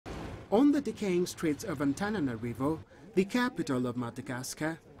On the decaying streets of Antananarivo, the capital of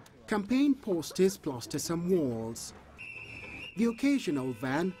Madagascar, campaign posters plaster some walls. The occasional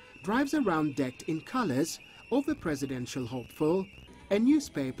van drives around decked in colors of the presidential hopeful, and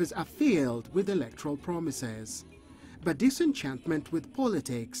newspapers are filled with electoral promises. But disenchantment with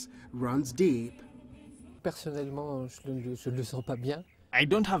politics runs deep. Personnellement, je le sens pas bien. I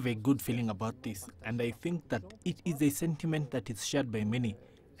don't have a good feeling about this, and I think that it is a sentiment that is shared by many.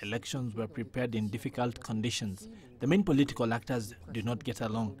 Elections were prepared in difficult conditions. The main political actors did not get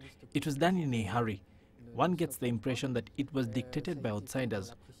along. It was done in a hurry. One gets the impression that it was dictated by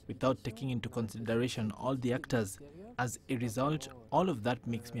outsiders without taking into consideration all the actors. As a result, all of that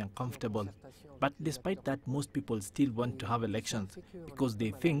makes me uncomfortable. But despite that, most people still want to have elections because they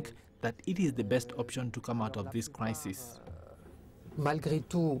think that it is the best option to come out of this crisis. Malgré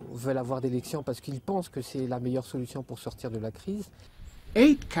tout, veulent avoir d'élections parce qu'ils pensent que c'est la meilleure solution pour sortir de la crise.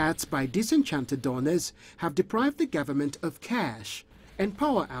 8 cuts by disenchanted donors have deprived the government of cash, and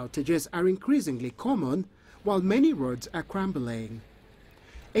power outages are increasingly common while many roads are crumbling.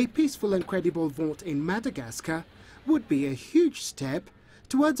 A peaceful and credible vote in Madagascar would be a huge step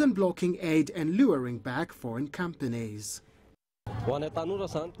towards unblocking aid and luring back foreign companies.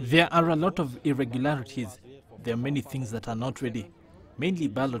 There are a lot of irregularities. There are many things that are not ready, mainly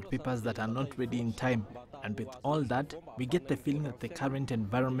ballot papers that are not ready in time. And with all that, we get the feeling that the current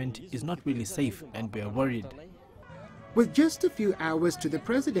environment is not really safe, and we are worried. With just a few hours to the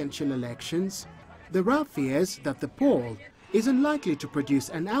presidential elections, there are fears that the poll is unlikely to produce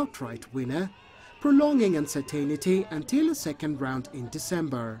an outright winner, prolonging uncertainty until a second round in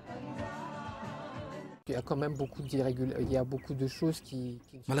December.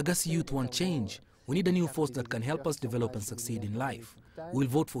 Malagasy youth want change. We need a new force that can help us develop and succeed in life. We'll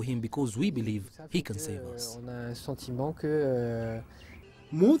vote for him because we believe he can save us.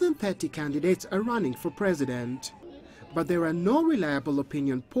 More than 30 candidates are running for president, but there are no reliable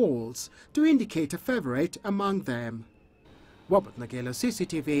opinion polls to indicate a favorite among them. Robert Nagelo,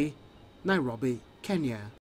 CCTV, Nairobi, Kenya.